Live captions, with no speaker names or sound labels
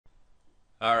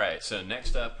All right, so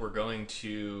next up we're going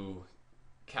to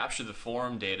capture the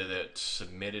form data that's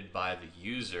submitted by the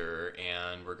user,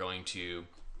 and we're going to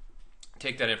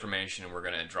take that information and we're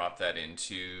going to drop that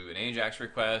into an AJAX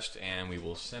request, and we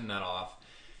will send that off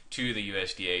to the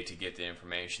USDA to get the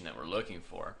information that we're looking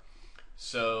for.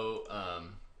 So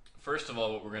first of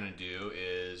all, what we're going to do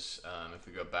is, if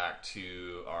we go back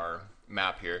to our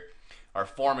map here, our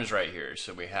form is right here.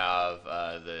 So we have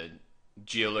the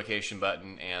geolocation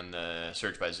button and the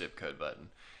search by zip code button.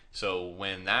 So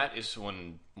when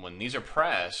these are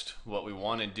pressed, what we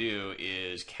want to do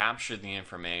is capture the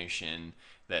information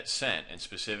that's sent, and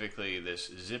specifically this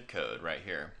zip code right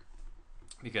here.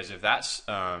 Because if that's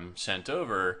sent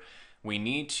over, we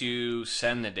need to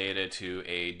send the data to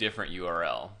a different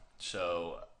URL.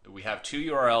 So we have two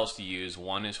URLs to use.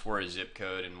 One is for a zip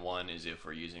code, and one is if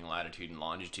we're using latitude and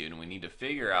longitude, and we need to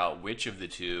figure out which of the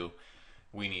two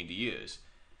we need to use.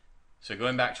 So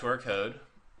going back to our code,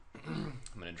 I'm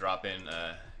going to drop in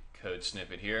a code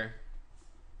snippet here.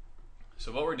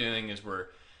 So what we're doing is we're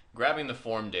grabbing the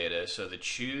form data, so the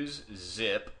choose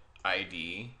zip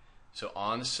ID. So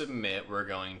on submit, we're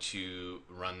going to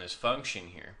run this function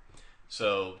here.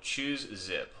 So choose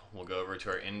zip, we'll go over to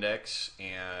our index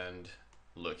and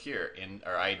look here, in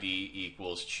our ID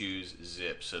equals choose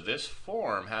zip. So this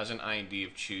form has an ID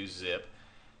of choose zip,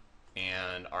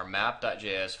 and our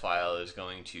map.js file is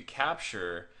going to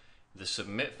capture the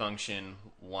submit function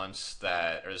once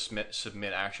that, or the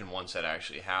submit action once that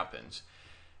actually happens.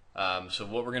 So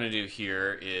what we're going to do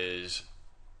here is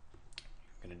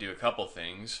we're going to do a couple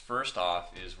things. First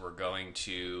off is we're going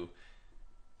to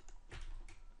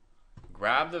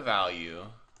grab the value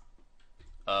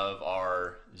of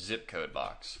our zip code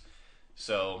box.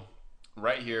 So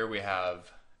right here we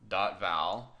have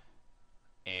 .val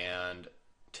and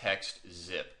text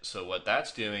zip. So what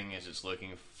that's doing is it's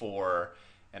looking for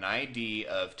an ID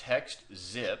of text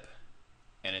zip,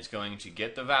 and it's going to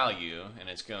get the value and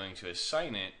it's going to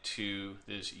assign it to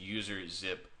this user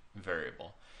zip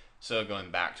variable. So going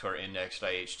back to our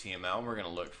index.html, we're going to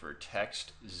look for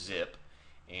text zip,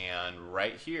 and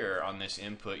right here on this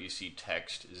input you see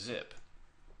text zip.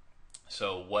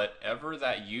 So whatever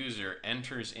that user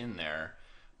enters in there,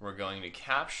 we're going to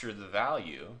capture the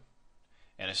value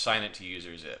and assign it to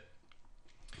user zip.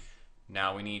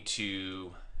 Now we need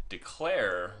to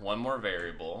declare one more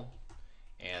variable,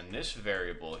 and this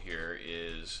variable here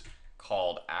is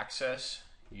called access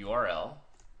URL,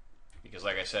 because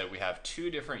like I said, we have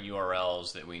two different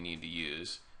URLs that we need to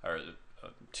use, or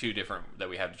two different that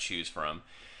we have to choose from,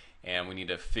 and we need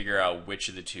to figure out which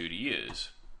of the two to use.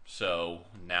 So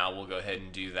now we'll go ahead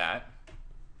and do that,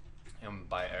 and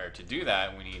to do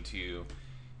that we need to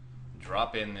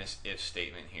drop in this if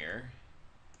statement here,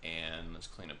 and let's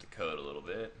clean up the code a little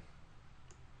bit,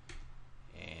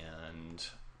 and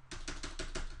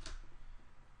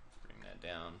bring that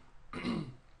down, and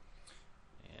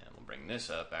we'll bring this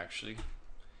up actually,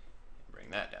 and bring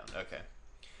that down. Okay.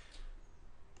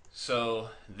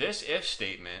 So this if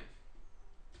statement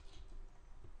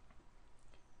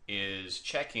is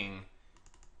checking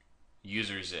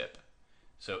user zip.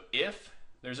 So if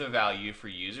there's a value for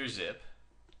user zip,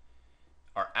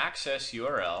 our access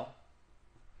URL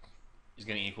is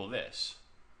going to equal this.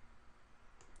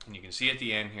 And you can see at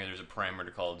the end here there's a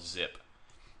parameter called zip.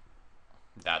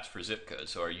 That's for zip code.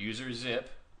 So our user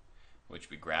zip, which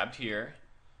we grabbed here,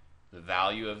 the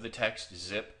value of the text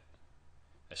zip,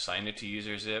 assigned it to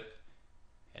user zip,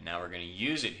 and now we're going to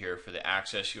use it here for the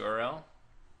access URL.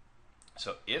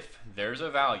 So if there's a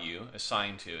value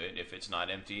assigned to it, if it's not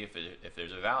empty, if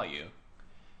there's a value,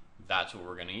 that's what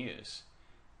we're going to use.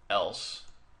 Else,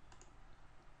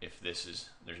 if there's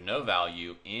no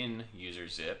value in user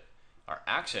zip, our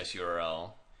access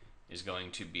URL is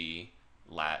going to be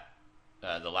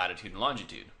the latitude and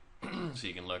longitude. So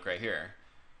you can look right here,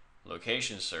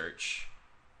 location search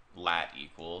lat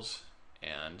equals,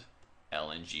 and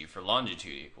LNG for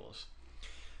longitude equals.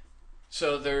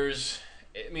 So there's,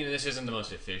 I mean, this isn't the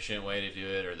most efficient way to do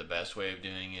it or the best way of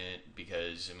doing it,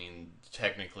 because I mean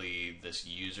technically this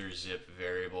user zip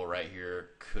variable right here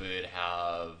could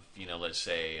have, you know, let's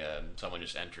say someone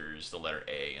just enters the letter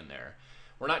A in there.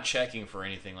 We're not checking for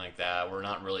anything like that. We're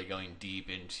not really going deep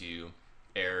into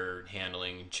error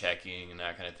handling, checking, and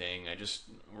that kind of thing.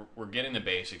 We're getting the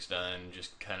basics done,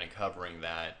 just kind of covering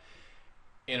that.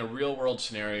 In a real world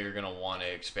scenario, you're going to want to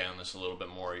expand this a little bit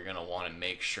more. You're going to want to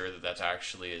make sure that that's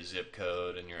actually a zip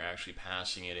code and you're actually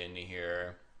passing it into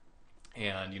here,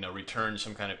 and, you know, return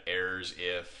some kind of errors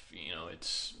if, you know,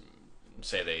 it's,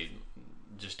 say they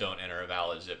just don't enter a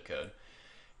valid zip code.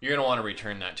 you're going to want to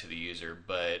return that to the user.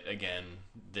 But again,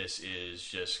 this is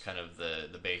just kind of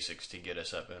the basics to get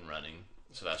us up and running.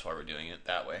 So that's why we're doing it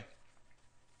that way.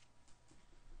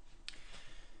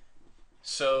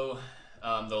 So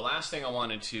the last thing I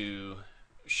wanted to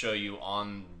show you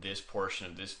on this portion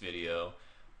of this video,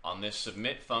 on this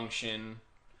submit function,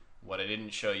 what I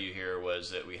didn't show you here was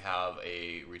that we have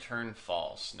a return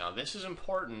false. Now this is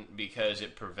important because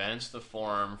it prevents the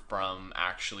form from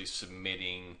actually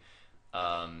submitting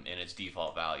in its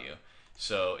default value.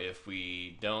 So if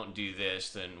we don't do this,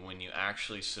 then when you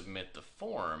actually submit the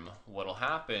form, what will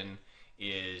happen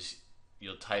is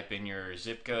you'll type in your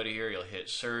zip code here, you'll hit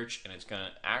search, and it's going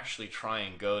to actually try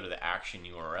and go to the action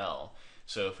URL.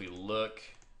 So if we look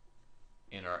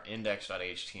in our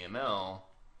index.html,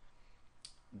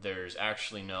 there's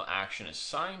actually no action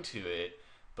assigned to it,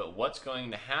 but what's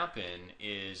going to happen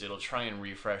is it'll try and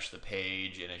refresh the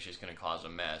page and it's just going to cause a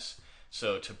mess.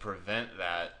 So to prevent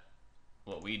that,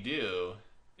 what we do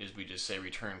is we just say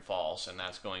return false, and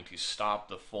that's going to stop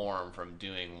the form from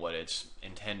doing what it's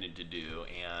intended to do,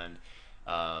 and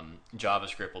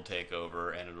JavaScript will take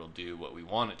over and it'll do what we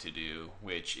want it to do,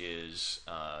 which is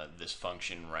this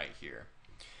function right here.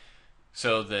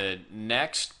 So the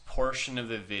next portion of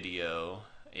the video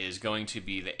is going to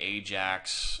be the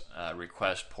AJAX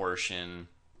request portion,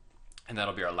 and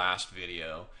that'll be our last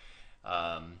video.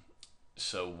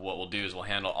 So what we'll do is we'll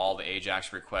handle all the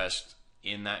AJAX requests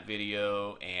in that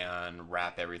video and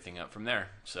wrap everything up from there.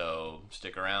 So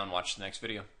stick around, watch the next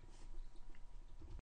video.